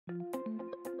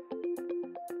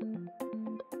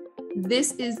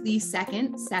This is the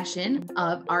second session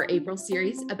of our April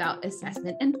series about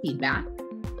assessment and feedback.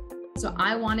 So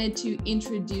I wanted to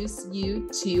introduce you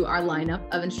to our lineup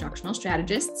of instructional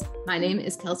strategists. My name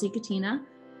is Kelsey Katina.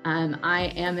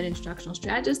 I am an instructional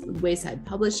strategist with Wayside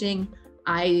Publishing.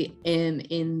 I am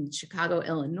in Chicago,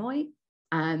 Illinois,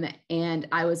 and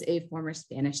I was a former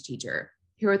Spanish teacher.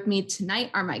 Here with me tonight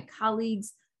are my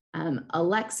colleagues,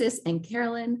 Alexis and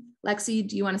Carolyn. Lexi,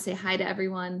 do you want to say hi to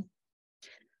everyone?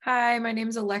 Hi, my name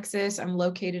is Alexis. I'm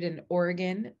located in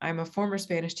Oregon. I'm a former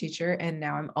Spanish teacher, and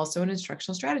now I'm also an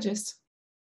instructional strategist.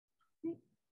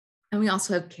 And we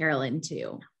also have Carolyn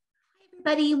too.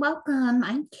 Hi, everybody. Welcome.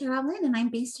 I'm Carolyn, and I'm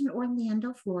based in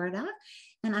Orlando, Florida.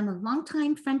 And I'm a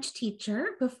longtime French teacher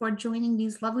before joining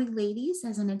these lovely ladies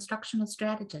as an instructional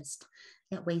strategist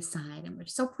at Wayside. And we're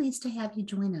so pleased to have you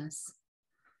join us.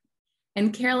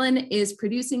 And Carolyn is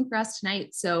producing for us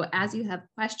tonight. So as you have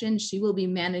questions, she will be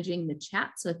managing the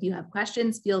chat. So if you have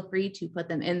questions, feel free to put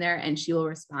them in there and she will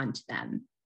respond to them.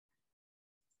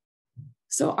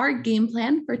 So our game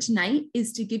plan for tonight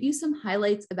is to give you some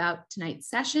highlights about tonight's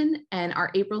session and our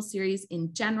April series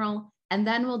in general, and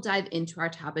then we'll dive into our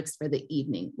topics for the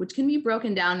evening, which can be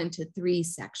broken down into 3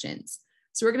 sections.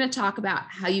 So we're going to talk about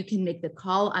how you can make the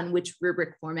call on which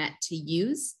rubric format to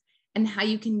use, and how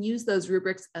you can use those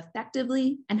rubrics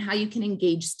effectively, and how you can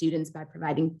engage students by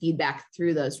providing feedback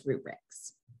through those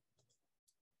rubrics.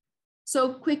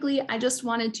 So quickly, I just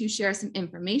wanted to share some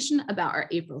information about our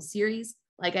April series.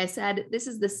 Like I said, this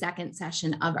is the second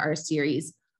session of our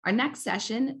series. Our next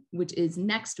session, which is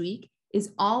next week,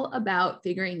 is all about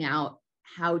figuring out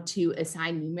how to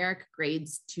assign numeric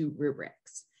grades to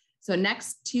rubrics. So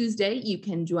next Tuesday, you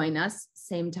can join us,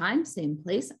 same time, same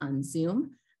place on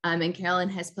Zoom. And Carolyn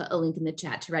has put a link in the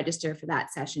chat to register for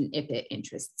that session if it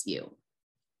interests you.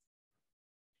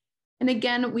 And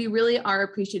again, we really are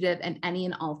appreciative of any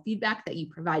and all feedback that you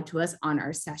provide to us on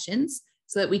our sessions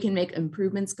so that we can make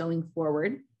improvements going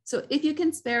forward. So if you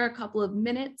can spare a couple of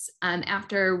minutes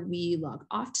after we log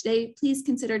off today, please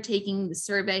consider taking the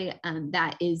survey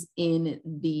that is in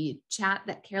the chat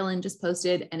that Carolyn just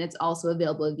posted, and it's also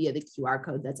available via the QR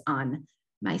code that's on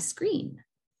my screen.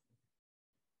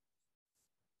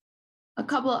 A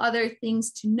couple of other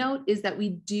things to note is that we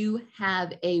do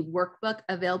have a workbook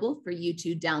available for you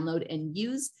to download and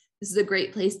use. This is a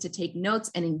great place to take notes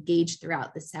and engage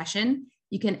throughout the session.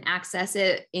 You can access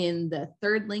it in the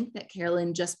 3rd link that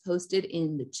Carolyn just posted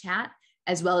in the chat,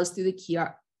 as well as through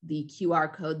the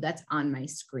QR code that's on my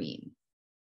screen.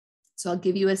 So I'll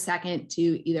give you a second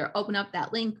to either open up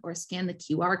that link or scan the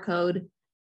QR code.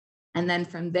 And then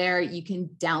from there, you can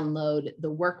download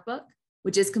the workbook,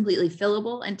 which is completely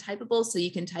fillable and typable, so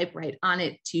you can type right on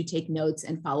it to take notes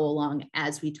and follow along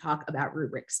as we talk about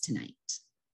rubrics tonight.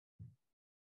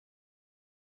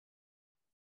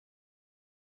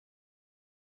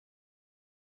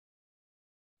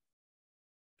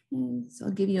 Okay, so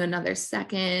I'll give you another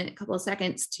second, a couple of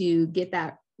seconds to get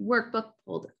that workbook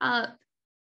pulled up.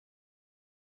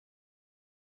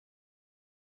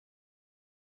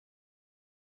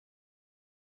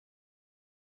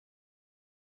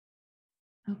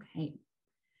 Okay.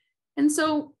 And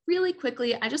so really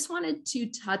quickly, I just wanted to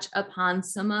touch upon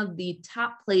some of the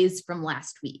top plays from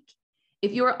last week.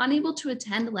 If you were unable to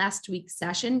attend last week's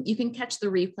session, you can catch the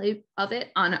replay of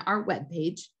it on our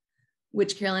webpage,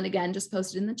 which Carolyn again just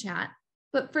posted in the chat.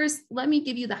 But first, let me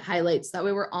give you the highlights. That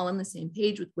way we're all on the same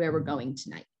page with where we're going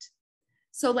tonight.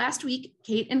 So last week,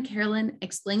 Kate and Carolyn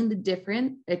explained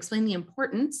the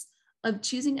importance of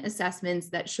choosing assessments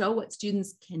that show what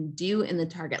students can do in the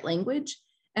target language,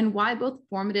 and why both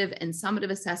formative and summative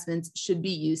assessments should be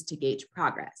used to gauge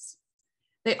progress.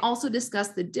 They also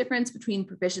discussed the difference between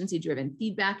proficiency-driven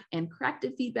feedback and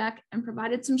corrective feedback, and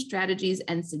provided some strategies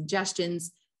and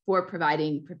suggestions for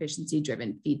providing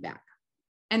proficiency-driven feedback.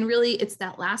 And really, it's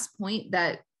that last point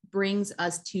that brings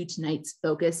us to tonight's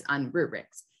focus on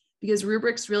rubrics, because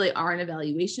rubrics really are an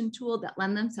evaluation tool that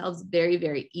lend themselves very,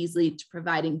 very easily to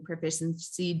providing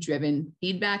proficiency-driven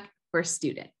feedback for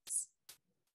students.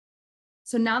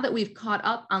 So now that we've caught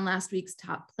up on last week's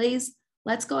top plays,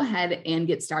 let's go ahead and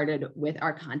get started with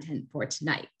our content for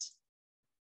tonight.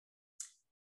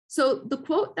 So the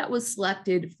quote that was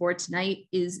selected for tonight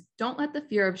is, "Don't let the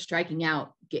fear of striking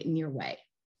out get in your way."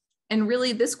 And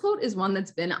really, this quote is one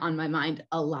that's been on my mind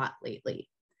a lot lately.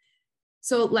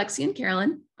 So Lexi and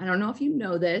Carolyn, I don't know if you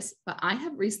know this, but I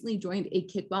have recently joined a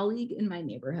kickball league in my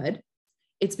neighborhood.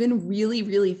 It's been really,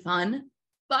 really fun,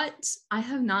 but I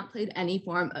have not played any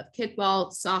form of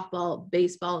kickball, softball,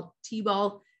 baseball,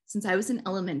 t-ball since I was in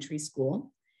elementary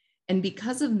school. And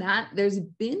because of that, there's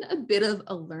been a bit of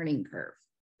a learning curve.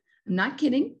 I'm not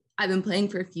kidding. I've been playing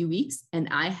for a few weeks and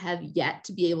I have yet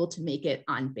to be able to make it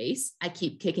on base. I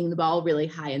keep kicking the ball really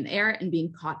high in the air and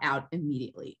being caught out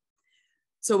immediately.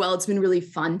 So while it's been really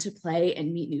fun to play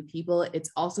and meet new people,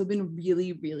 it's also been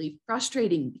really, really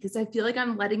frustrating because I feel like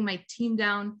I'm letting my team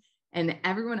down and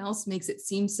everyone else makes it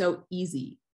seem so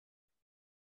easy.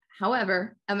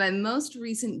 However, at my most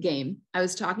recent game, I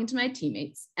was talking to my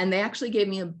teammates and they actually gave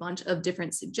me a bunch of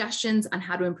different suggestions on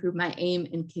how to improve my aim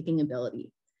and kicking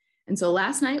ability. And so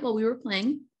last night while we were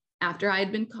playing, after I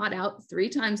had been caught out 3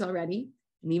 times already,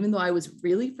 and even though I was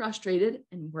really frustrated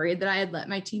and worried that I had let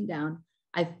my team down,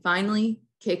 I finally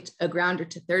kicked a grounder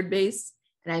to third base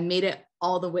and I made it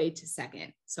all the way to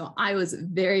second. So I was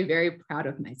very, very proud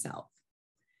of myself.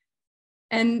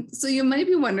 And so you might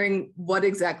be wondering what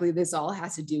exactly this all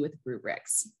has to do with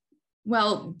rubrics.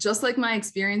 Well, just like my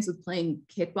experience with playing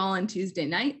kickball on Tuesday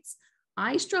nights,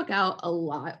 I struck out a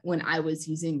lot when I was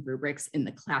using rubrics in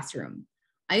the classroom.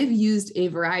 I have used a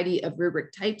variety of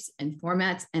rubric types and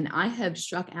formats, and I have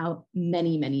struck out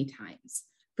many, many times.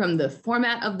 From the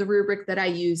format of the rubric that I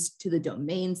used to the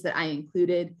domains that I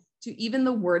included, to even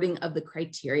the wording of the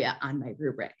criteria on my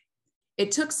rubric.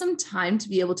 It took some time to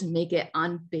be able to make it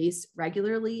on base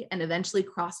regularly and eventually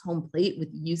cross home plate with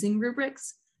using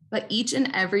rubrics, but each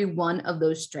and every one of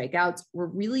those strikeouts were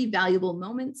really valuable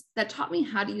moments that taught me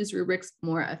how to use rubrics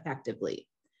more effectively.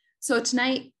 So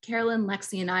tonight, Carolyn,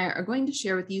 Lexi, and I are going to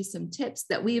share with you some tips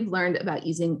that we've learned about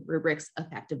using rubrics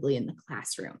effectively in the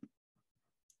classroom.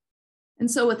 And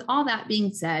so with all that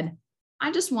being said,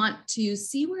 I just want to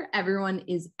see where everyone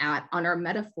is at on our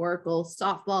metaphorical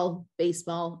softball,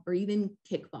 baseball, or even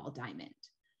kickball diamond.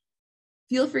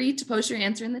 Feel free to post your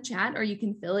answer in the chat, or you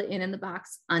can fill it in the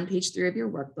box on page 3 of your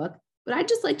workbook. But I'd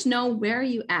just like to know, where are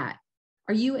you at?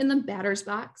 Are you in the batter's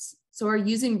box? So are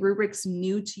using rubrics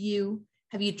new to you?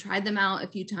 Have you tried them out a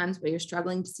few times but you're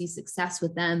struggling to see success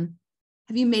with them?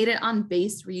 Have you made it on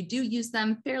base where you do use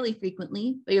them fairly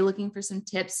frequently, but you're looking for some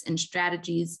tips and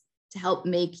strategies to help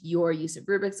make your use of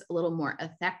rubrics a little more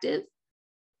effective?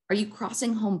 Are you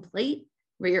crossing home plate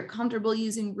where you're comfortable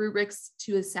using rubrics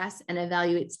to assess and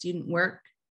evaluate student work?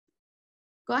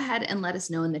 Go ahead and let us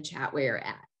know in the chat where you're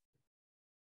at.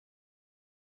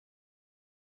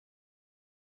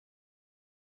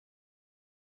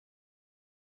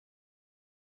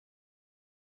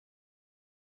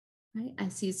 Right, I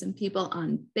see some people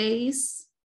on base.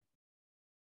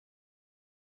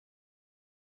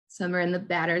 Some are in the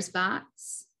batter's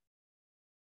box.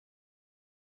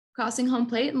 Crossing home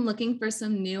plate and looking for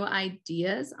some new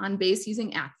ideas on base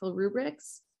using ACTFL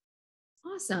rubrics.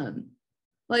 Awesome.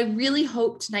 Well, I really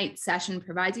hope tonight's session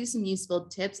provides you some useful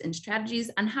tips and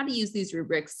strategies on how to use these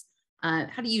rubrics, how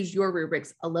to use your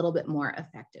rubrics a little bit more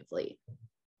effectively.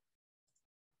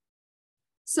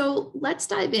 So let's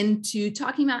dive into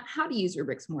talking about how to use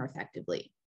rubrics more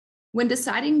effectively. When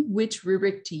deciding which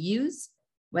rubric to use,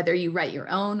 whether you write your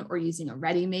own or using a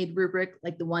ready-made rubric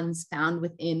like the ones found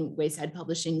within Wayside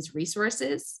Publishing's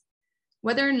resources,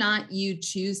 whether or not you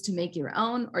choose to make your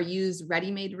own or use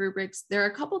ready-made rubrics, there are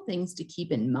a couple things to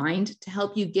keep in mind to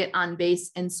help you get on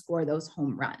base and score those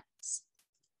home runs.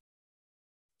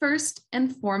 First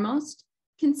and foremost,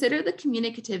 consider the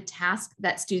communicative task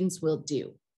that students will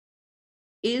do.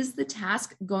 Is the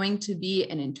task going to be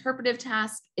an interpretive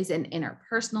task? Is it an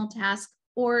interpersonal task?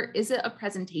 Or is it a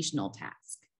presentational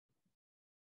task?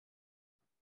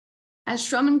 As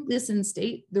Strum and Gleason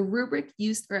state, the rubric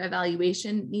used for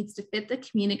evaluation needs to fit the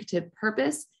communicative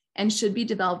purpose and should be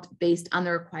developed based on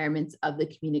the requirements of the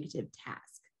communicative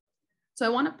task. So I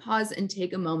want to pause and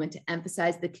take a moment to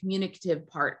emphasize the communicative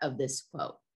part of this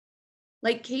quote.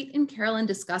 Like Kate and Carolyn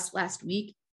discussed last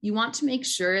week, you want to make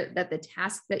sure that the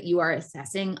task that you are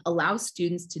assessing allows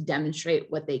students to demonstrate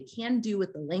what they can do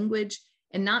with the language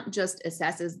and not just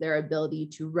assesses their ability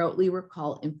to rotely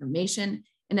recall information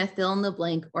in a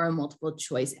fill-in-the-blank or a multiple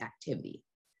choice activity.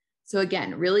 So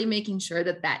again, really making sure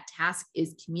that that task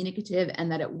is communicative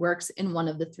and that it works in one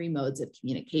of the 3 modes of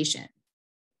communication.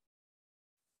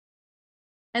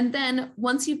 And then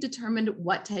once you've determined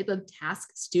what type of task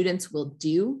students will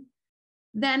do,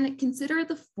 then consider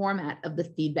the format of the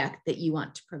feedback that you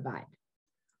want to provide.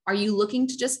 Are you looking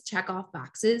to just check off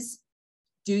boxes?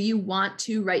 Do you want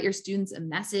to write your students a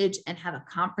message and have a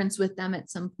conference with them at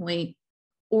some point?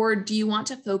 Or do you want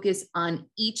to focus on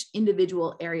each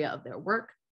individual area of their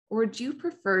work? Or do you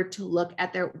prefer to look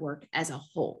at their work as a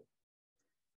whole?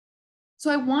 So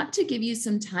I want to give you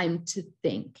some time to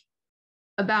think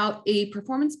about a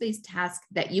performance-based task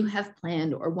that you have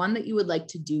planned or one that you would like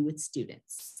to do with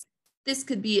students. This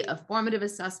could be a formative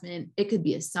assessment, it could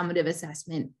be a summative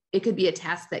assessment, it could be a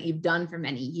task that you've done for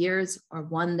many years or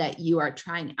one that you are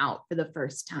trying out for the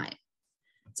first time.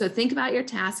 So think about your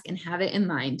task and have it in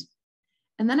mind.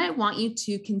 And then I want you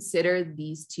to consider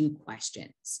these two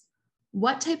questions.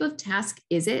 What type of task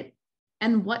is it?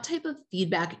 And what type of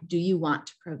feedback do you want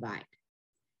to provide?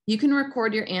 You can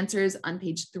record your answers on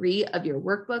page 3 of your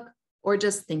workbook or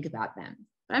just think about them.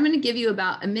 But I'm going to give you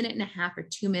about 1.5 minutes or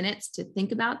 2 minutes to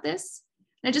think about this.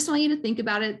 And I just want you to think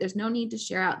about it. There's no need to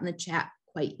share out in the chat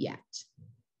quite yet.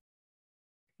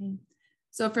 Okay.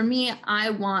 So for me, I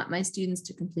want my students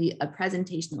to complete a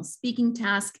presentational speaking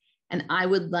task, and I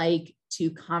would like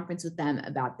to conference with them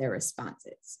about their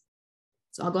responses.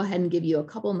 So I'll go ahead and give you a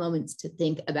couple moments to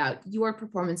think about your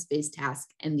performance-based task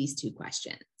and these two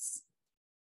questions.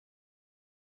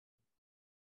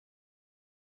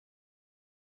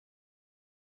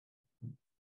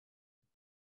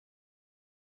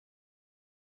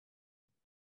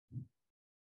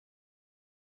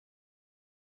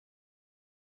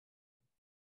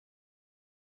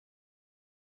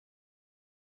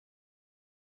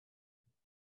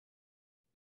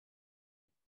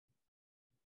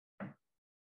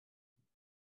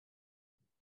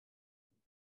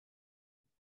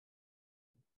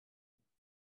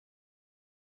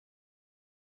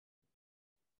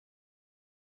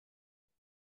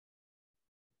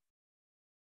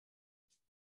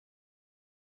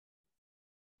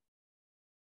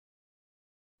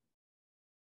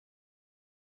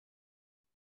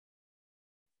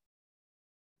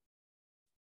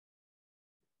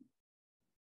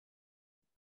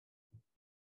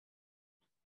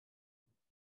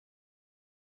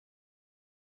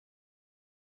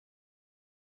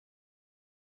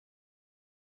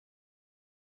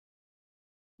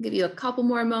 I'll give you a couple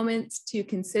more moments to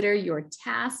consider your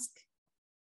task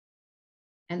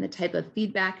and the type of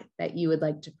feedback that you would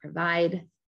like to provide.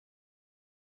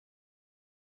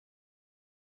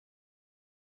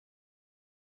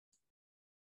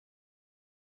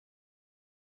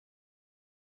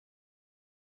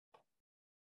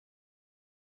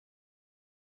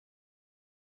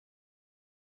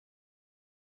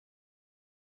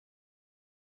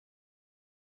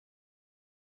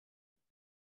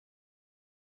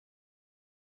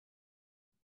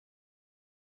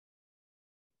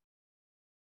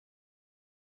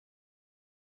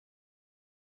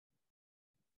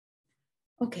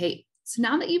 Okay, so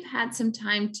now that you've had some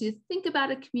time to think about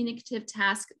a communicative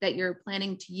task that you're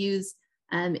planning to use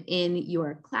in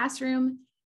your classroom,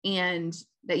 and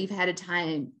that you've had a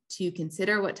time to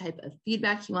consider what type of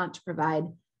feedback you want to provide,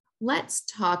 let's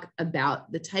talk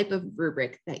about the type of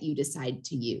rubric that you decide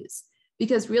to use.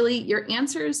 Because really, your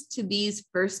answers to these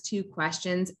first two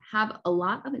questions have a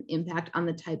lot of an impact on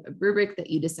the type of rubric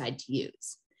that you decide to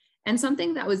use. And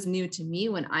something that was new to me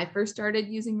when I first started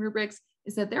using rubrics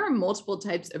is that there are multiple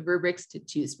types of rubrics to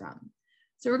choose from.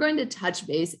 So we're going to touch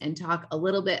base and talk a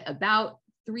little bit about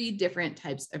 3 different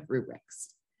types of rubrics,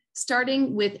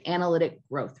 starting with analytic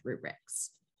growth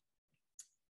rubrics.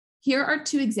 Here are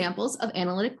 2 examples of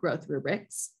analytic growth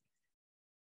rubrics.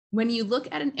 When you look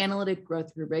at an analytic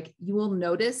growth rubric, you will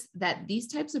notice that these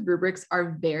types of rubrics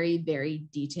are very, very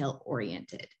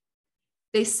detail-oriented.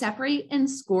 They separate and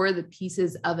score the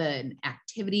pieces of an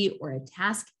activity or a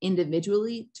task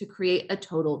individually to create a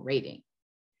total rating.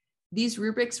 These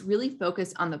rubrics really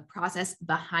focus on the process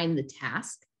behind the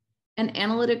task, and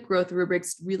analytic growth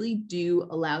rubrics really do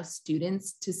allow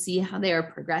students to see how they are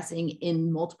progressing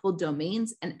in multiple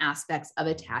domains and aspects of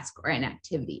a task or an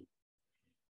activity.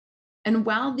 And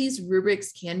while these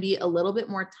rubrics can be a little bit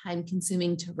more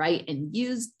time-consuming to write and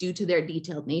use due to their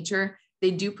detailed nature, they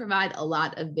do provide a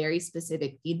lot of very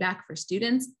specific feedback for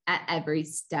students at every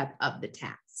step of the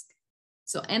task.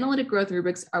 So analytic growth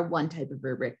rubrics are one type of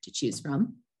rubric to choose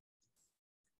from.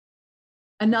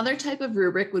 Another type of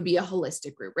rubric would be a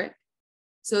holistic rubric.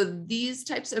 So these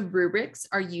types of rubrics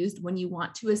are used when you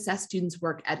want to assess students'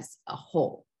 work as a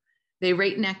whole. They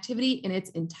rate an activity in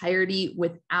its entirety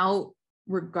without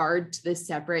regard to the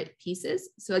separate pieces.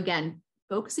 So again,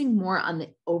 focusing more on the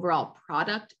overall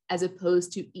product as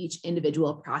opposed to each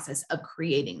individual process of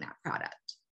creating that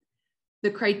product.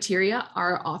 The criteria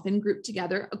are often grouped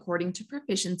together according to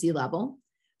proficiency level,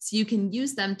 so you can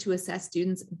use them to assess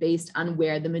students based on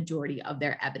where the majority of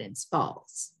their evidence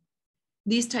falls.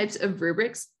 These types of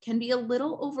rubrics can be a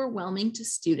little overwhelming to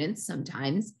students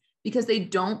sometimes because they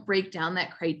don't break down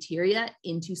that criteria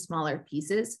into smaller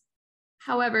pieces.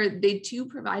 However, they do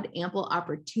provide ample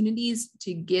opportunities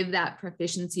to give that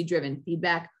proficiency-driven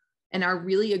feedback and are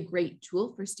really a great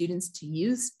tool for students to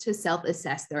use to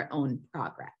self-assess their own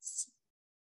progress.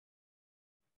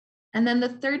 And then the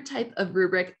third type of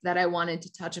rubric that I wanted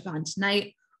to touch upon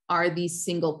tonight are the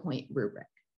single point rubric.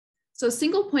 So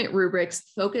single point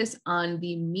rubrics focus on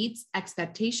the meets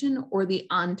expectation or the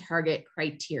on target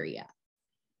criteria.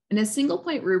 And a single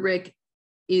point rubric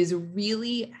is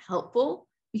really helpful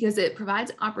because it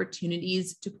provides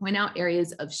opportunities to point out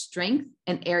areas of strength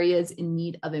and areas in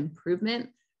need of improvement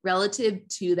relative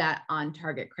to that on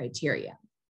target criteria.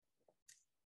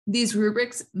 These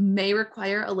rubrics may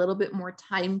require a little bit more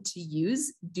time to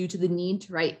use due to the need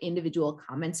to write individual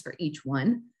comments for each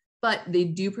one, but they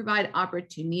do provide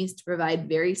opportunities to provide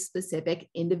very specific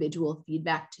individual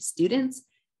feedback to students,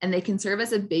 and they can serve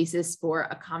as a basis for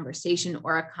a conversation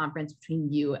or a conference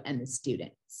between you and the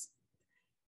students.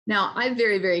 Now, I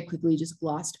very, very quickly just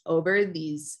glossed over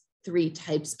these three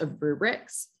types of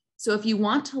rubrics. So if you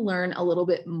want to learn a little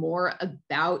bit more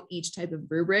about each type of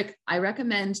rubric, I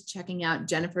recommend checking out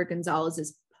Jennifer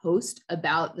Gonzalez's post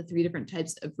about the three different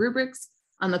types of rubrics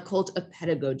on the Cult of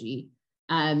Pedagogy,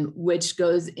 which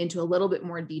goes into a little bit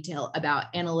more detail about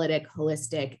analytic,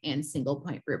 holistic, and single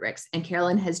point rubrics. And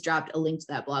Carolyn has dropped a link to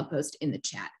that blog post in the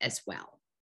chat as well.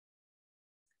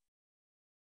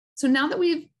 So now that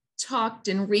we've talked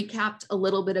and recapped a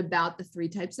little bit about the three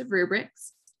types of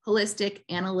rubrics, holistic,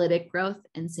 analytic growth,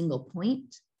 and single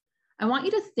point, I want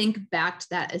you to think back to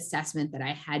that assessment that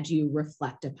I had you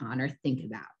reflect upon or think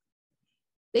about.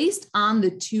 Based on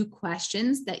the two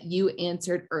questions that you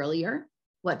answered earlier,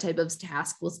 what type of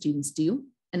task will students do,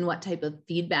 and what type of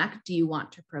feedback do you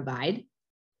want to provide,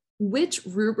 which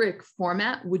rubric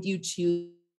format would you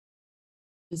choose?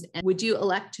 And would you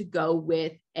elect to go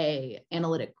with an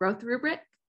analytic growth rubric?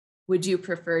 Would you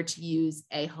prefer to use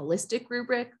a holistic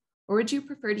rubric? Or would you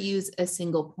prefer to use a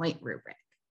single point rubric?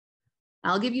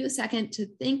 I'll give you a second to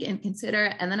think and consider,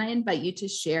 and then I invite you to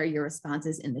share your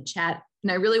responses in the chat.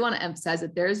 And I really want to emphasize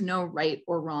that there is no right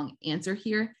or wrong answer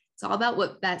here. It's all about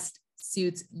what best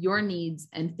suits your needs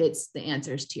and fits the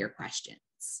answers to your questions.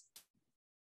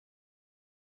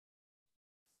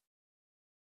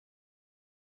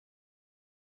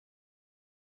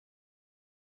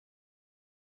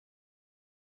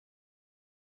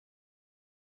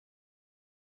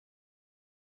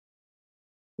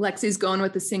 Lexi's going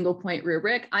with the single point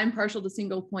rubric. I'm partial to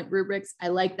single point rubrics. I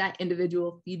like that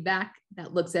individual feedback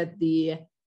that looks at the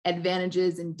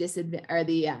advantages and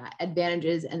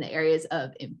advantages and the areas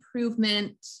of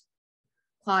improvement.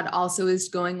 Claude also is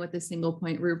going with the single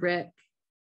point rubric.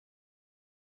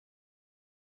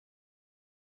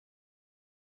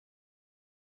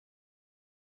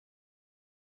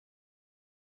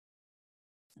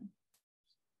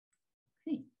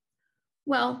 Okay.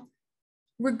 Well,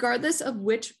 regardless of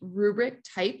which rubric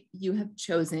type you have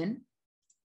chosen,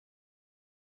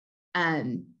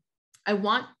 I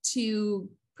want to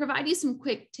provide you some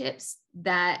quick tips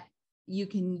that you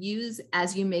can use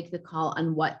as you make the call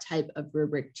on what type of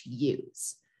rubric to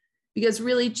use. Because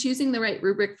really choosing the right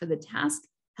rubric for the task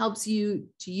helps you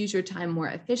to use your time more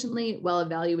efficiently while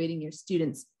evaluating your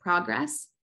students' progress.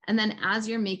 And then as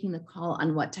you're making the call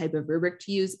on what type of rubric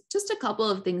to use, just a couple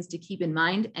of things to keep in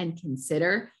mind and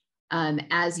consider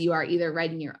as you are either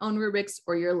writing your own rubrics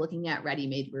or you're looking at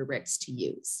ready-made rubrics to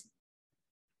use.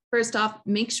 First off,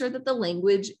 make sure that the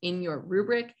language in your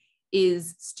rubric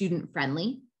is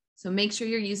student-friendly. So make sure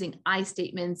you're using I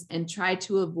statements and try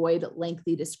to avoid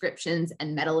lengthy descriptions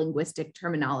and metalinguistic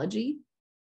terminology.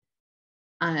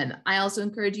 I also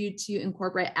encourage you to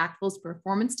incorporate ACTFL's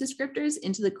performance descriptors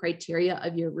into the criteria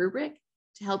of your rubric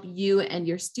to help you and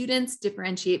your students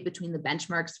differentiate between the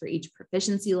benchmarks for each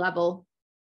proficiency level.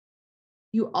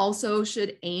 You also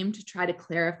should aim to try to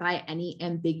clarify any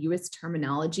ambiguous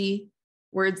terminology.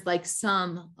 Words like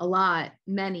some, a lot,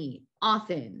 many,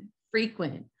 often,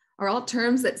 frequent are all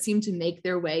terms that seem to make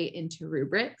their way into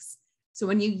rubrics. So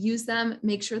when you use them,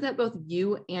 make sure that both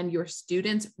you and your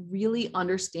students really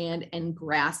understand and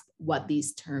grasp what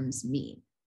these terms mean.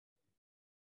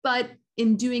 But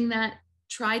in doing that,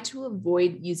 try to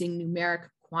avoid using numeric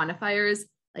quantifiers,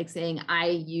 like saying I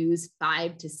use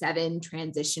 5 to 7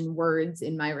 transition words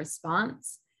in my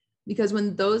response, because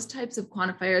when those types of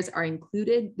quantifiers are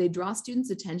included, they draw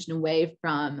students' attention away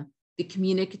from the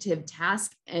communicative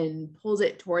task and pulls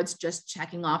it towards just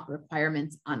checking off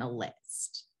requirements on a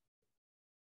list.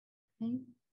 Okay.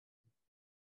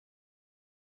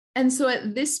 And so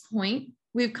at this point,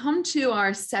 we've come to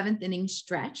our 7th inning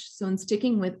stretch. So in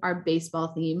sticking with our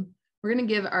baseball theme, we're going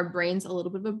to give our brains a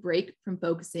little bit of a break from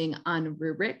focusing on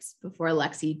rubrics before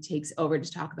Lexi takes over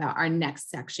to talk about our next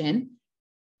section.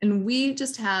 And we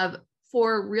just have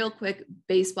 4 real quick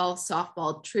baseball,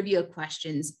 softball trivia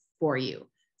questions for you.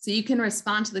 So you can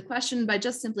respond to the question by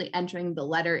just simply entering the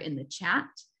letter in the chat.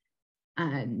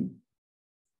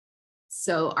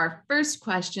 So our first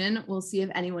question, we'll see if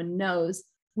anyone knows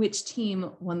which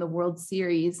team won the World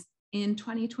Series in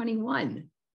 2021.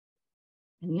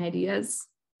 Any ideas?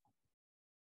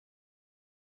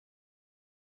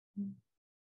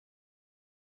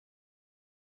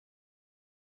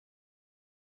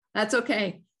 That's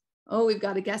okay. Oh, we've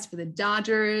got a guess for the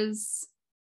Dodgers.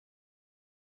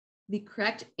 The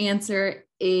correct answer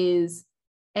is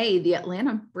A, the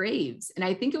Atlanta Braves. And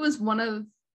I think it was one of,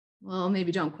 well,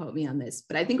 maybe don't quote me on this,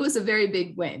 but I think it was a very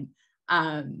big win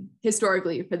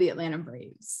historically for the Atlanta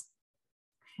Braves.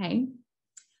 Okay.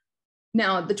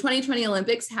 Now, the 2020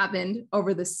 Olympics happened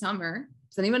over the summer.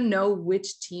 Does anyone know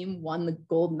which team won the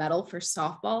gold medal for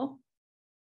softball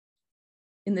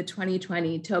in the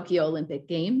 2020 Tokyo Olympic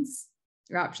Games?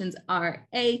 Your options are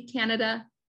A, Canada,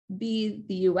 B,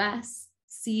 the US,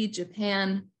 C,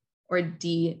 Japan, or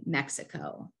D,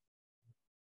 Mexico.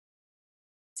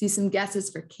 See some guesses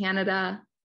for Canada.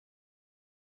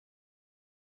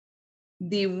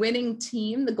 The winning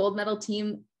team, the gold medal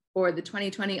team for the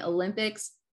 2020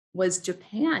 Olympics was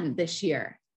Japan this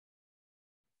year.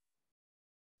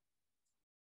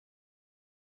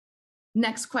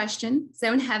 Next question. Does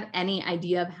anyone have any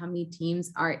idea of how many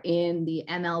teams are in the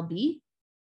MLB?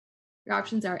 Your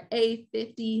options are A,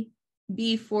 50,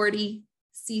 B, 40,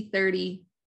 C, 30,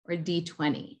 or D,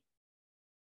 20.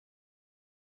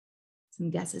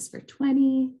 Some guesses for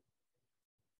 20.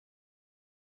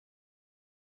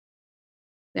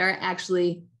 There are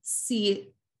actually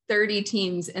 30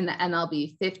 teams in the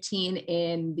MLB, 15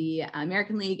 in the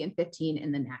American League and 15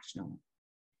 in the National.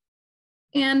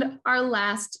 And our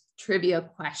last trivia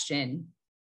question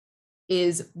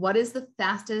is, what is the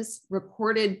fastest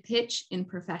recorded pitch in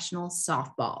professional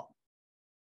softball?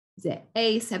 Is it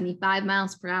A, 75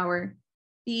 miles per hour,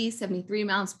 B, 73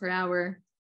 miles per hour,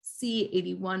 C,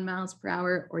 81 miles per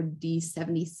hour, or D,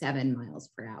 77 miles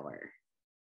per hour?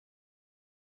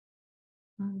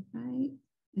 All right.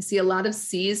 I see a lot of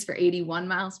C's for 81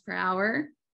 miles per hour.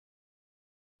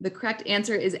 The correct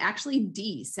answer is actually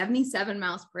D, 77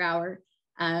 miles per hour.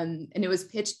 And it was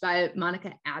pitched by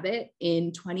Monica Abbott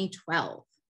in 2012.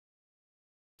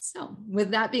 So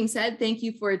with that being said, thank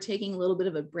you for taking a little bit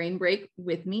of a brain break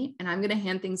with me. And I'm going to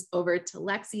hand things over to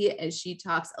Lexi as she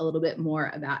talks a little bit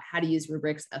more about how to use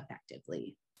rubrics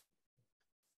effectively.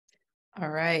 All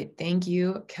right. Thank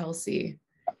you, Kelsey.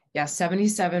 Yeah,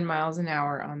 77 miles an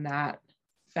hour on that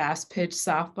fast pitch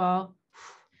softball.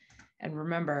 And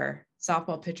remember,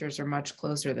 softball pitchers are much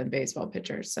closer than baseball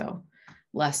pitchers, so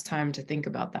less time to think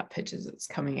about that pitch as it's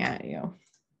coming at you.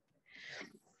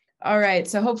 All right,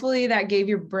 so hopefully that gave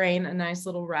your brain a nice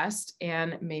little rest,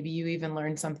 and maybe you even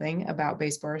learned something about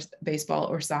baseball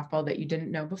or softball that you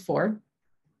didn't know before.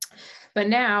 But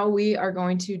now we are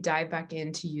going to dive back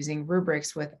into using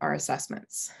rubrics with our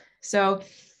assessments. So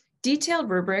detailed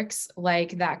rubrics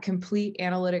like that complete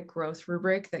analytic growth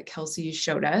rubric that Kelsey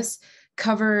showed us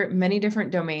cover many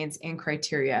different domains and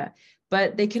criteria,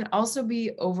 but they can also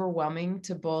be overwhelming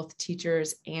to both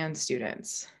teachers and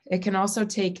students. It can also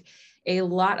take a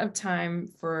lot of time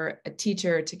for a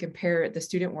teacher to compare the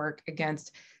student work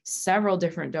against several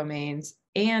different domains,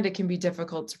 and it can be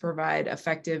difficult to provide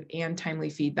effective and timely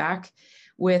feedback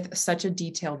with such a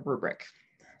detailed rubric.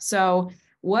 So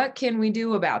what can we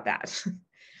do about that?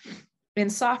 In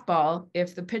softball,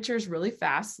 if the pitcher is really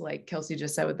fast, like Kelsey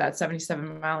just said with that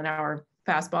 77 mile an hour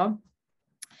fastball,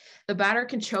 the batter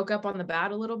can choke up on the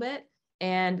bat a little bit,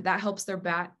 and that helps their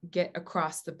bat get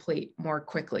across the plate more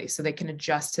quickly so they can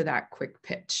adjust to that quick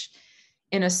pitch.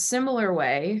 In a similar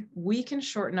way, we can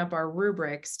shorten up our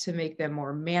rubrics to make them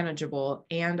more manageable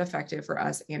and effective for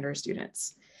us and our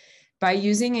students. By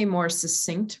using a more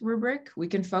succinct rubric, we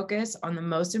can focus on the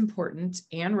most important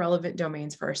and relevant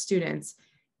domains for our students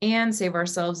and save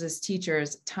ourselves as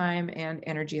teachers time and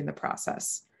energy in the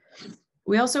process.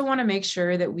 We also want to make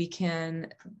sure that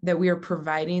we are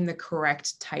providing the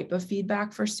correct type of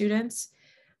feedback for students.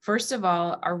 First of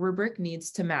all, our rubric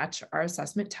needs to match our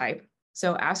assessment type.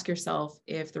 So ask yourself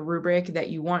if the rubric that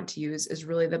you want to use is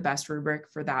really the best rubric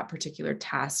for that particular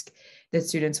task that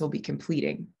students will be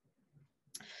completing.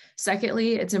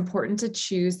 Secondly, it's important to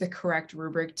choose the correct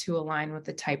rubric to align with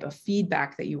the type of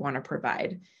feedback that you want to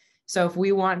provide. So if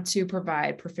we want to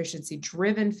provide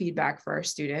proficiency-driven feedback for our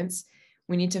students,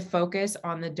 we need to focus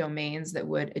on the domains that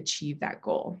would achieve that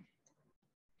goal.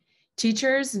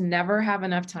 Teachers never have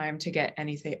enough time to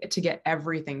get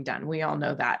everything done. We all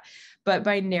know that. But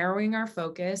by narrowing our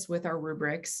focus with our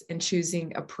rubrics and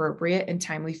choosing appropriate and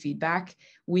timely feedback,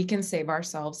 we can save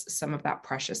ourselves some of that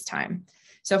precious time.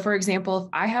 So for example, if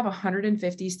I have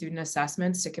 150 student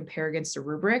assessments to compare against a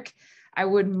rubric, I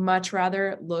would much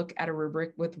rather look at a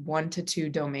rubric with 1 to 2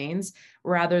 domains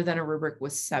rather than a rubric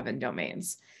with 7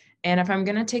 domains. And if I'm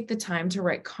going to take the time to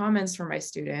write comments for my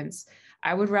students,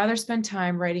 I would rather spend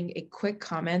time writing a quick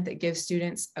comment that gives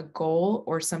students a goal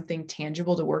or something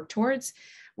tangible to work towards,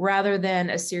 rather than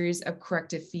a series of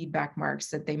corrective feedback marks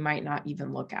that they might not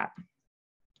even look at.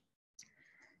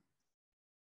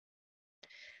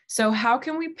 So how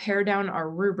can we pare down our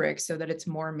rubric so that it's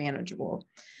more manageable?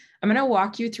 I'm going to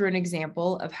walk you through an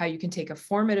example of how you can take a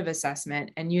formative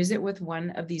assessment and use it with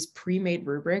one of these pre-made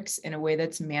rubrics in a way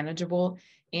that's manageable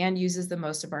and uses the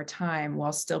most of our time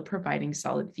while still providing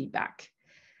solid feedback.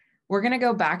 We're going to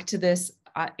go back to this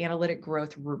analytic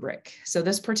growth rubric. So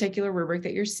this particular rubric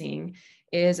that you're seeing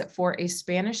is for a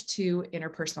Spanish 2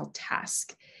 interpersonal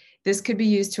task. This could be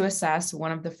used to assess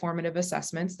one of the formative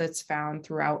assessments that's found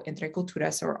throughout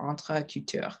intercultural or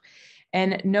interculture.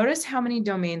 And notice how many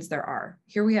domains there are.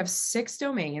 Here we have 6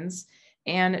 domains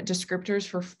and descriptors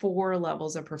for 4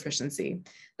 levels of proficiency.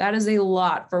 That is a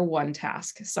lot for one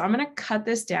task. So I'm going to cut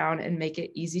this down and make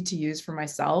it easy to use for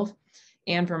myself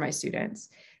and for my students.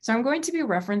 So I'm going to be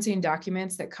referencing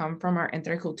documents that come from our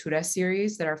Intercultura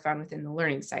series that are found within the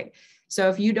learning site. So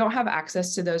if you don't have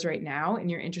access to those right now and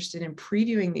you're interested in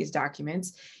previewing these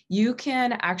documents, you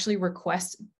can actually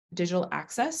request digital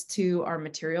access to our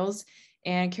materials.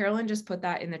 And Carolyn just put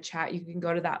that in the chat. You can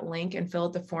go to that link and fill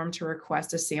out the form to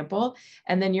request a sample,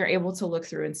 and then you're able to look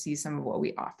through and see some of what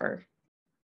we offer.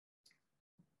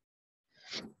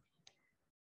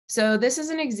 So this is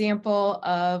an example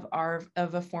of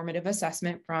a formative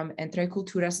assessment from Entre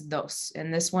Culturas 2,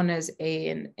 and this one is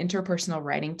an interpersonal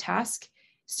writing task.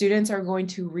 Students are going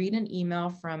to read an email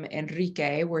from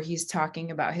Enrique where he's talking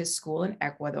about his school in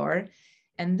Ecuador,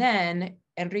 and then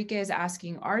Enrique is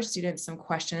asking our students some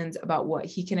questions about what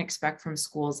he can expect from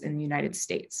schools in the United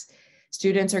States.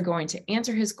 Students are going to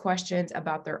answer his questions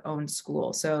about their own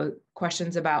school. So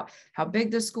questions about how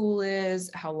big the school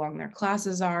is, how long their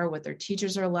classes are, what their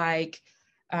teachers are like,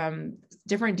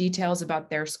 different details about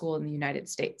their school in the United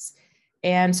States.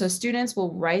 And so students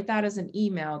will write that as an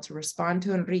email to respond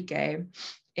to Enrique,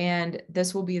 and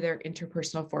this will be their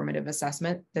interpersonal formative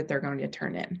assessment that they're going to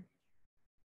turn in.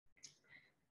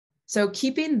 So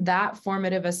keeping that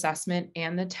formative assessment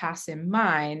and the tasks in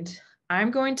mind,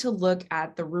 I'm going to look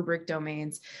at the rubric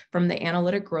domains from the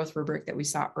analytic growth rubric that we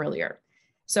saw earlier.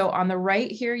 So on the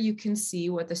right here, you can see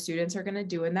what the students are going to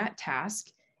do in that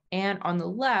task. And on the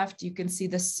left, you can see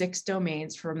the 6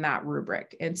 domains from that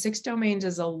rubric. And 6 domains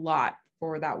is a lot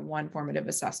for that one formative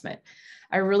assessment.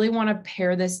 I really want to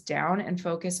pare this down and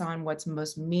focus on what's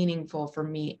most meaningful for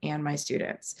me and my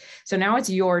students. So now it's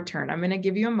your turn. I'm going to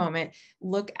give you a moment.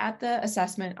 Look at the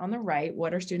assessment on the right.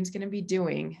 What are students going to be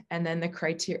doing? And then the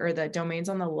criteria or the domains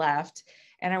on the left.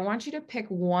 And I want you to pick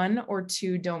 1 or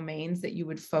 2 domains that you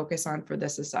would focus on for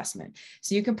this assessment.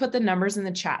 So you can put the numbers in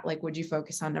the chat, like would you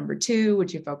focus on number 2?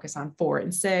 Would you focus on 4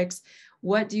 and 6?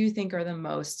 What do you think are the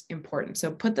most important?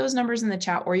 So put those numbers in the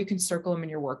chat, or you can circle them in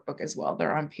your workbook as well.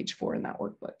 They're on page 4 in that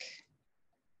workbook.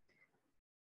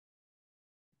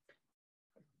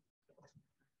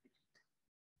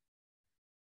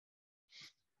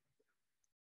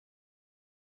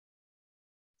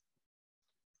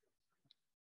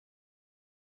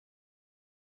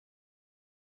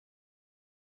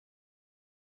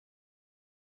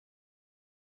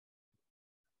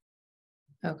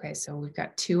 Okay, so we've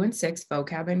got 2 and 6,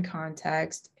 vocab and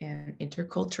context, and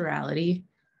interculturality.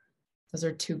 Those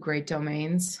are 2 great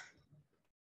domains.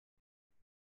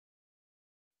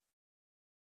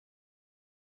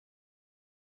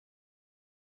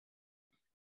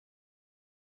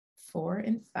 4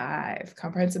 and 5,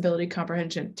 comprehensibility,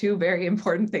 comprehension, 2 very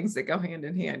important things that go hand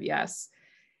in hand. Yes.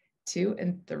 2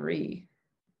 and 3,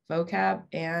 vocab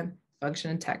and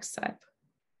function and text type.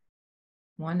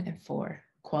 1 and 4,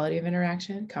 quality of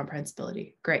interaction,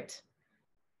 comprehensibility. Great.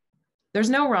 There's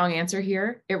no wrong answer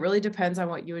here. It really depends on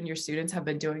what you and your students have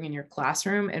been doing in your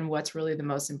classroom and what's really the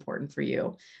most important for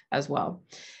you as well.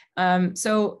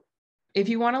 So if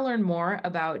you want to learn more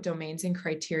about domains and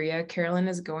criteria, Carolyn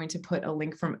is going to put a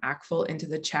link from ACTFL into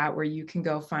the chat where you can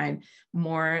go find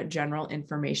more general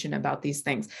information about these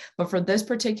things. But for this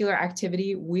particular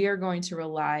activity, we are going to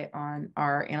rely on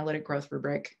our analytic growth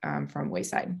rubric from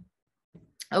Wayside.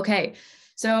 Okay,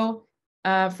 so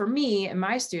for me and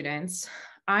my students,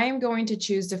 I am going to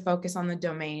choose to focus on the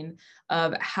domain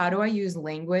of how do I use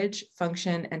language,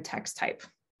 function, and text type.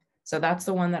 So that's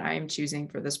the one that I am choosing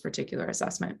for this particular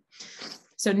assessment.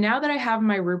 So now that I have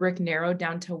my rubric narrowed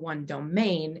down to 1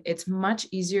 domain, it's much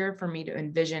easier for me to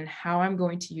envision how I'm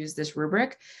going to use this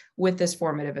rubric with this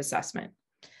formative assessment.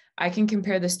 I can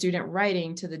compare the student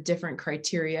writing to the different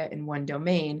criteria in one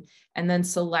domain and then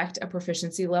select a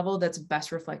proficiency level that's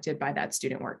best reflected by that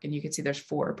student work. And you can see there's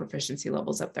 4 proficiency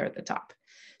levels up there at the top.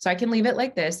 So I can leave it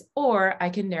like this, or I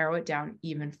can narrow it down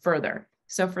even further.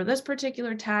 So for this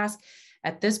particular task,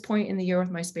 at this point in the year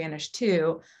with my Spanish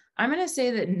 2, I'm going to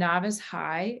say that novice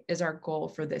high is our goal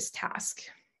for this task.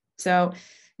 So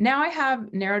now I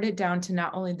have narrowed it down to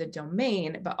not only the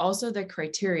domain, but also the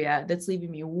criteria. That's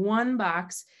leaving me one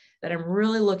box that I'm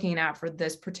really looking at for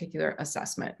this particular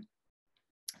assessment.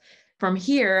 From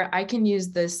here, I can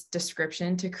use this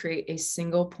description to create a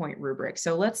single point rubric.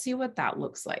 So let's see what that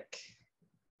looks like.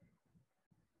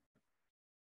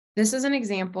 This is an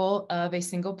example of a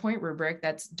single point rubric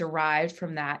that's derived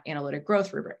from that analytic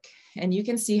growth rubric. And you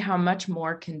can see how much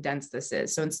more condensed this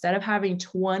is. So instead of having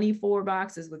 24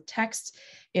 boxes with text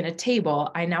in a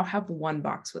table, I now have 1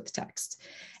 box with text.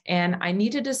 And I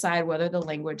need to decide whether the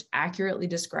language accurately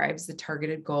describes the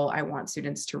targeted goal I want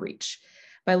students to reach.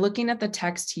 By looking at the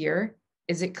text here,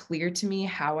 is it clear to me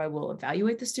how I will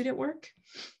evaluate the student work?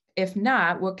 If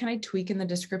not, what can I tweak in the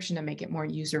description to make it more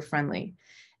user-friendly?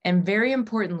 And very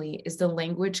importantly, is the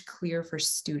language clear for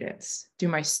students? Do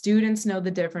my students know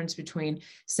the difference between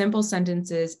simple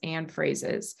sentences and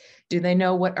phrases? Do they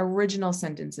know what original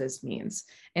sentences means?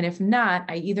 And if not,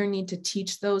 I either need to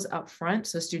teach those up front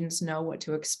so students know what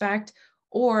to expect,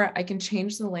 or I can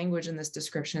change the language in this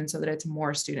description so that it's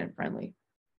more student friendly.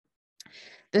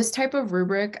 This type of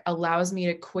rubric allows me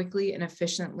to quickly and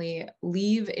efficiently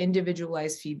leave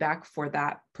individualized feedback for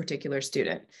that particular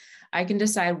student. I can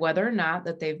decide whether or not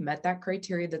that they've met that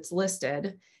criteria that's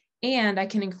listed, and I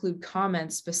can include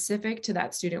comments specific to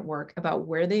that student work about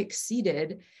where they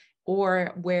exceeded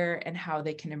or where and how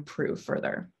they can improve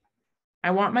further.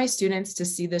 I want my students to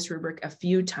see this rubric a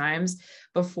few times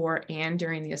before and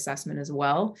during the assessment as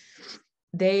well.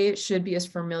 They should be as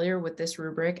familiar with this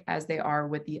rubric as they are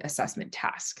with the assessment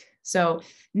task. So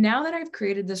now that I've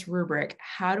created this rubric,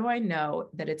 how do I know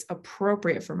that it's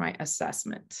appropriate for my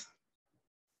assessment?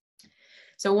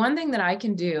 So one thing that I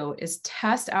can do is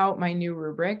test out my new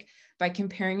rubric by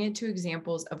comparing it to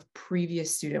examples of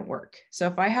previous student work. So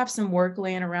if I have some work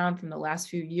laying around from the last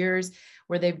few years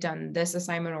where they've done this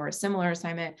assignment or a similar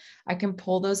assignment, I can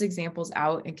pull those examples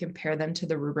out and compare them to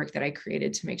the rubric that I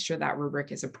created to make sure that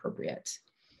rubric is appropriate.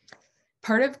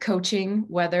 Part of coaching,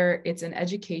 whether it's in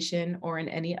education or in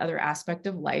any other aspect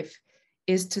of life,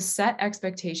 is to set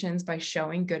expectations by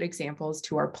showing good examples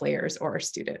to our players or our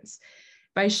students.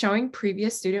 By showing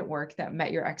previous student work that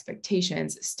met your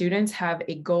expectations, students have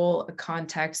a goal, a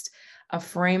context, a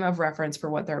frame of reference for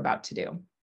what they're about to do.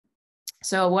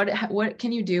 So what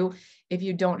can you do if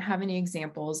you don't have any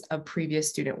examples of previous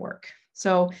student work?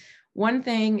 So one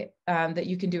thing that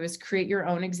you can do is create your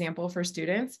own example for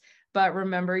students, but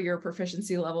remember your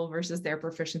proficiency level versus their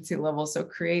proficiency level. So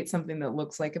create something that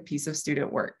looks like a piece of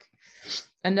student work.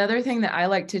 Another thing that I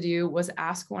like to do was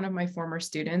ask one of my former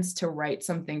students to write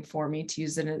something for me to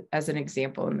use it as an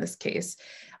example in this case.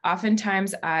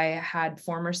 Oftentimes I had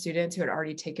former students who had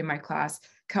already taken my class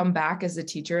come back as a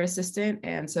teacher assistant.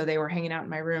 And so they were hanging out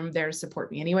in my room there to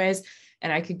support me anyways.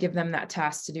 And I could give them that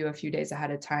task to do a few days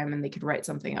ahead of time and they could write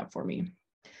something up for me.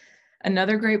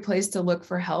 Another great place to look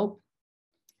for help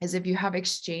is if you have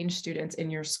exchange students in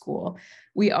your school.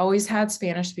 We always had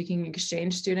Spanish speaking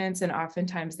exchange students, and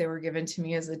oftentimes they were given to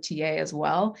me as a TA as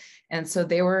well. And so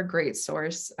they were a great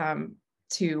source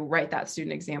to write that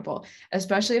student example,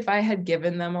 especially if I had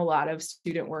given them a lot of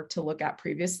student work to look at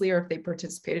previously, or if they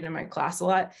participated in my class a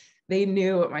lot, they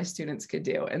knew what my students could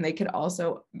do. And they could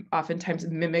also oftentimes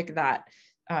mimic that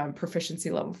proficiency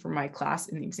level for my class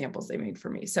in the examples they made for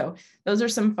me. So those are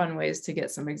some fun ways to get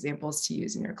some examples to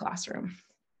use in your classroom.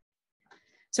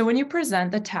 So when you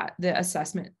present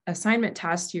the assignment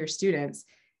task to your students,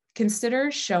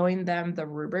 consider showing them the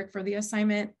rubric for the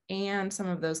assignment and some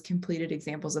of those completed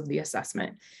examples of the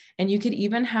assessment. And you could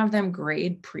even have them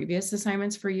grade previous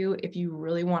assignments for you if you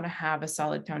really want to have a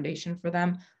solid foundation for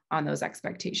them on those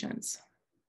expectations.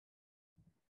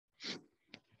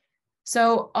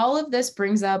 So all of this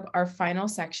brings up our final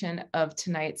section of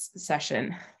tonight's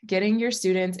session, getting your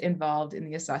students involved in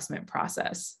the assessment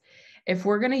process. If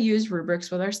we're going to use rubrics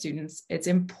with our students, it's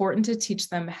important to teach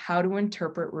them how to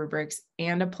interpret rubrics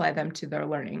and apply them to their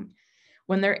learning.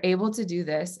 When they're able to do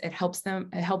this, it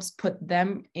helps put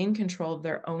them in control of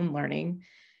their own learning.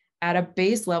 At a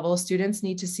base level, students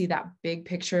need to see that big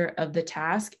picture of the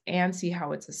task and see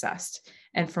how it's assessed.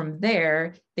 And from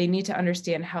there, they need to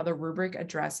understand how the rubric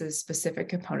addresses specific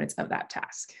components of that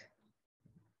task.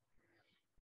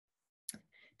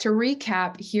 To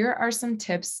recap, here are some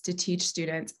tips to teach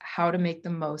students how to make the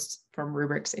most from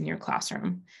rubrics in your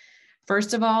classroom.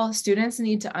 First of all, students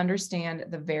need to understand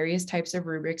the various types of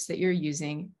rubrics that you're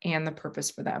using and the purpose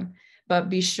for them, but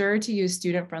be sure to use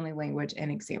student-friendly language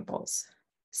and examples.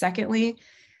 Secondly,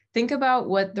 think about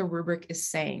what the rubric is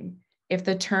saying. If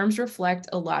the terms reflect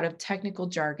a lot of technical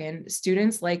jargon,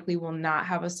 students likely will not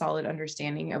have a solid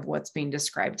understanding of what's being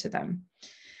described to them.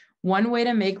 One way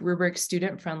to make rubrics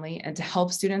student-friendly and to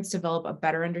help students develop a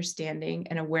better understanding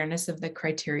and awareness of the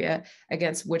criteria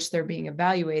against which they're being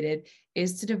evaluated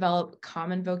is to develop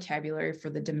common vocabulary for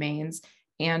the domains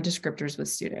and descriptors with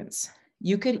students.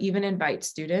 You could even invite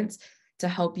students to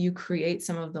help you create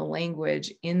some of the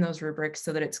language in those rubrics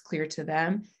so that it's clear to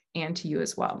them and to you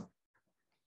as well.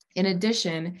 In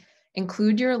addition,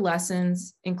 include in your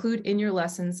lessons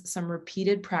some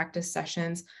repeated practice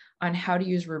sessions on how to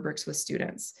use rubrics with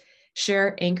students.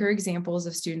 Share anchor examples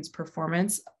of students'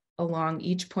 performance along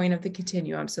each point of the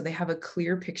continuum so they have a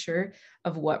clear picture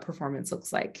of what performance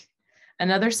looks like.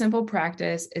 Another simple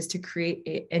practice is to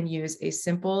create and use a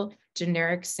simple,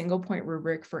 generic single point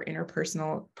rubric for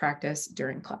interpersonal practice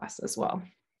during class as well.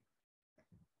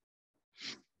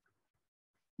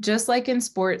 Just like in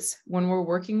sports, when we're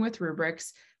working with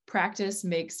rubrics, practice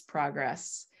makes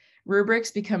progress.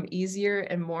 Rubrics become easier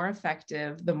and more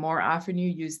effective the more often you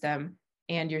use them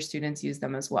and your students use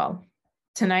them as well.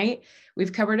 Tonight,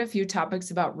 we've covered a few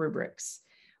topics about rubrics.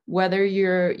 Whether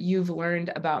you've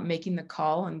learned about making the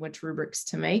call on which rubrics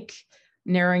to make,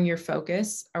 narrowing your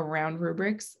focus around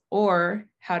rubrics, or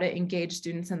how to engage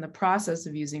students in the process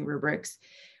of using rubrics,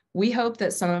 we hope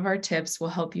that some of our tips will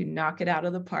help you knock it out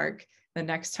of the park the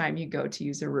next time you go to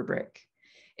use a rubric.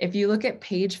 If you look at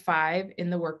page 5 in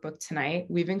the workbook tonight,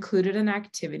 we've included an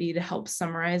activity to help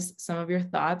summarize some of your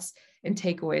thoughts and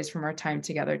takeaways from our time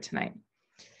together tonight.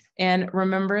 And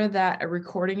remember that a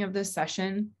recording of this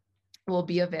session will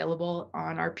be available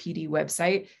on our PD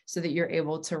website so that you're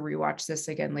able to rewatch this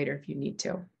again later if you need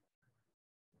to.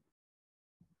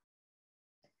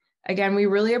 Again, we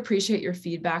really appreciate your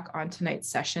feedback on tonight's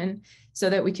session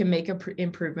so that we can make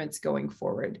improvements going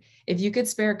forward. If you could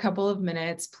spare a couple of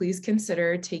minutes, please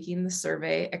consider taking the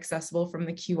survey accessible from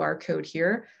the QR code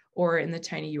here or in the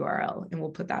tiny URL, and we'll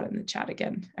put that in the chat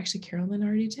again. Actually, Carolyn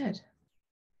already did.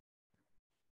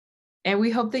 And we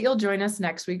hope that you'll join us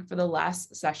next week for the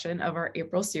last session of our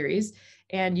April series,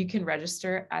 and you can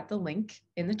register at the link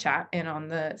in the chat and on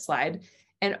the slide.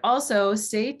 And also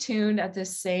stay tuned at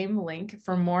this same link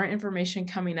for more information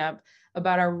coming up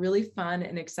about our really fun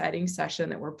and exciting session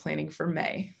that we're planning for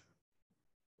May.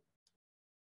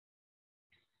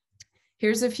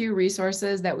 Here's a few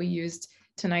resources that we used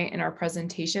tonight in our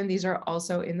presentation. These are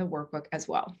also in the workbook as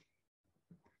well.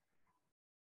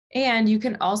 And you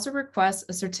can also request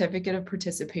a certificate of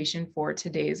participation for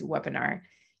today's webinar.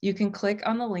 You can click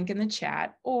on the link in the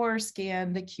chat or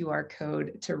scan the QR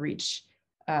code to reach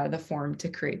the form to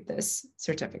create this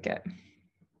certificate.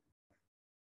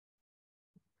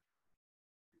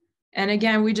 And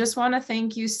again, we just want to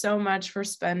thank you so much for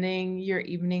spending your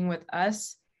evening with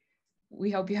us.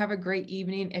 We hope you have a great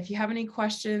evening. If you have any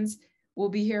questions, we'll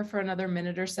be here for another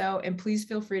minute or so, and please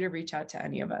feel free to reach out to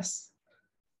any of us.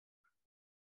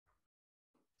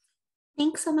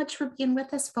 Thanks so much for being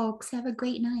with us, folks. Have a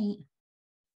great night.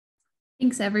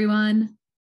 Thanks, everyone.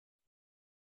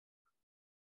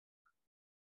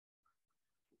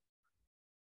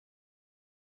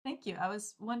 Thank you. I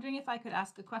was wondering if I could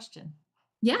ask a question.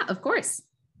 Yeah, of course.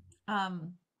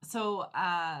 So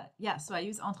I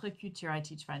use intercultural. I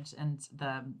teach French, and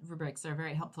the rubrics are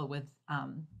very helpful with,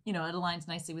 it aligns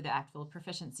nicely with the ACTFL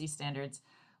proficiency standards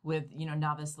with,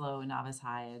 novice low, novice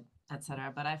high,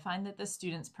 etc. But I find that the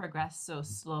students progress so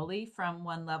slowly from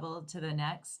one level to the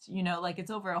next, like it's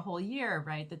over a whole year,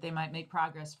 right? That they might make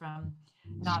progress from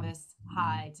novice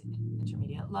high to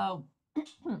intermediate low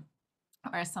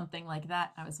or something like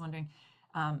that. I was wondering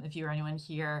if you or anyone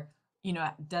here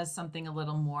does something a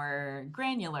little more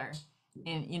granular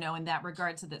in that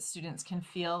regard so that students can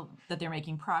feel that they're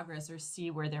making progress or see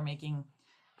where they're making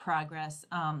progress,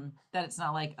 that it's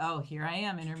not like, oh, here I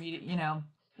am, intermediate,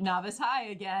 novice high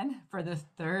again for the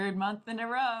third month in a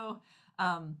row.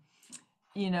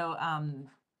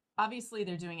 Obviously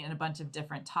they're doing it in a bunch of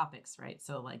different topics, right?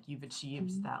 So like you've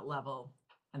achieved that level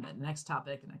and then next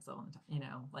topic, next level,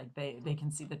 like they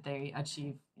can see that they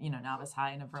achieve, novice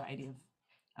high in a variety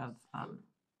of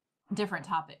different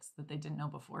topics that they didn't know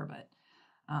before. But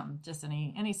just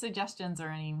any suggestions or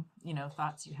any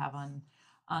thoughts you have on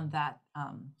that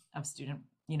of student,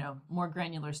 more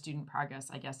granular student progress,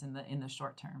 I guess, in the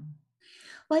short term.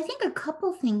 Well, I think a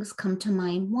couple things come to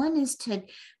mind. One is to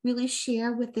really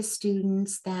share with the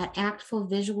students that actual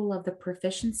visual of the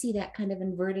proficiency, that kind of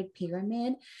inverted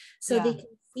pyramid, so they can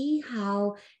see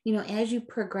how, as you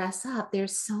progress up,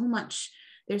 there's so much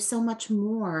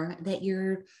more that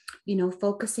you're,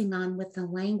 focusing on with the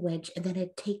language, and that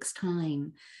it takes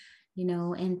time,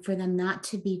 and for them not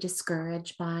to be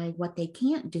discouraged by what they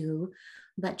can't do,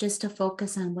 but just to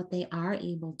focus on what they are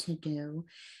able to do.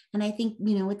 And I think,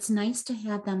 it's nice to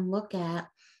have them look at,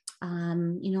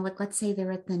 like let's say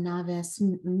they're at the novice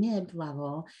mid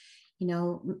level,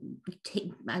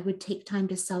 I would take time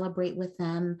to celebrate with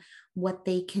them what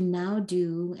they can now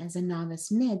do as a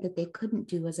novice mid that they couldn't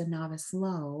do as a novice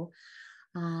low.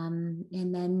 And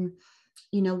then,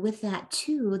 with that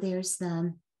too, there's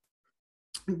the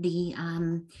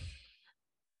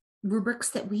rubrics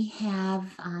that we have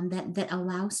that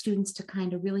allow students to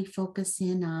kind of really focus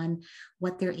in on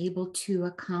what they're able to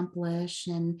accomplish.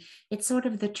 And it's sort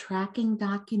of the tracking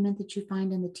document that you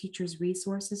find in the teacher's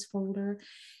resources folder.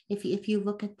 If you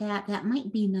look at that, that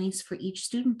might be nice for each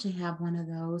student to have one of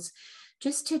those,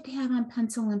 just to have on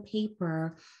pencil and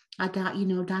paper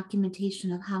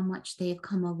documentation of how much they've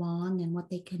come along and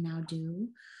what they can now do.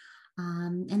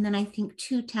 And then I think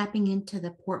too, tapping into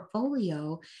the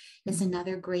portfolio is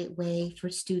another great way for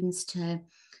students to,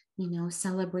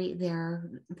 celebrate their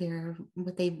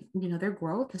what they, their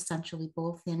growth, essentially,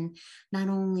 both in not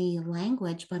only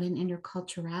language, but in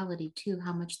interculturality too,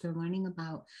 how much they're learning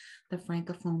about the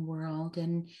Francophone world,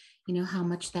 and, how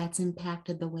much that's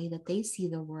impacted the way that they see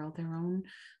the world, their own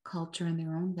culture and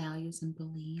their own values and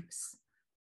beliefs.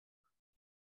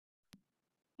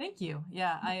 Thank you.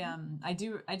 Yeah, I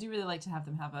do really like to have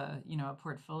them have a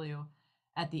portfolio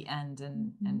at the end,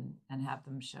 and have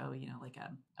them show like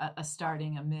a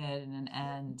starting, a mid, and an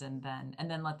end, and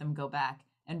then let them go back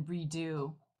and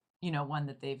redo one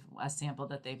that a sample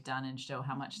that they've done, and show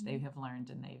how much they have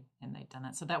learned, and they've done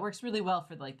that. So that works really well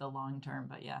for like the long term.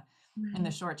 But yeah, in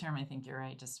the short term, I think you're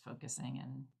right, just focusing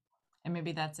and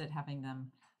maybe that's it, having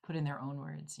them put in their own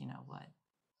words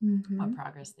what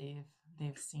progress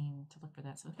they've seen, to look for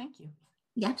that. So thank you.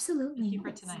 Yeah, absolutely. Thank you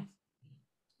for tonight.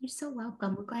 You're so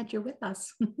welcome. We're glad you're with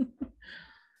us.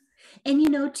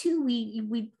 And too,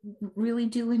 we really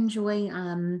do enjoy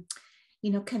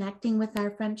connecting with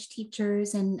our French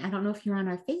teachers. And I don't know if you're on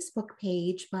our Facebook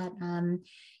page, but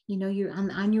you're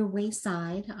on your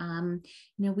wayside.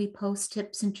 We post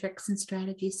tips and tricks and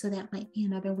strategies, so that might be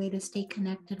another way to stay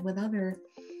connected with other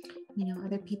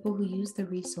people who use the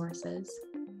resources.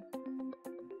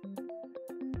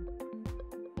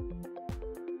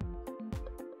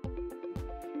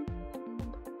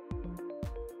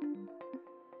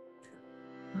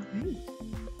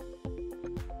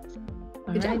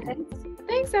 Good job.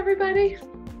 Thanks, everybody.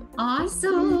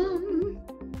 Awesome.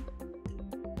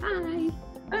 Bye.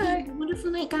 Bye.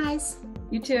 Wonderful night, guys.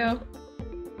 You too.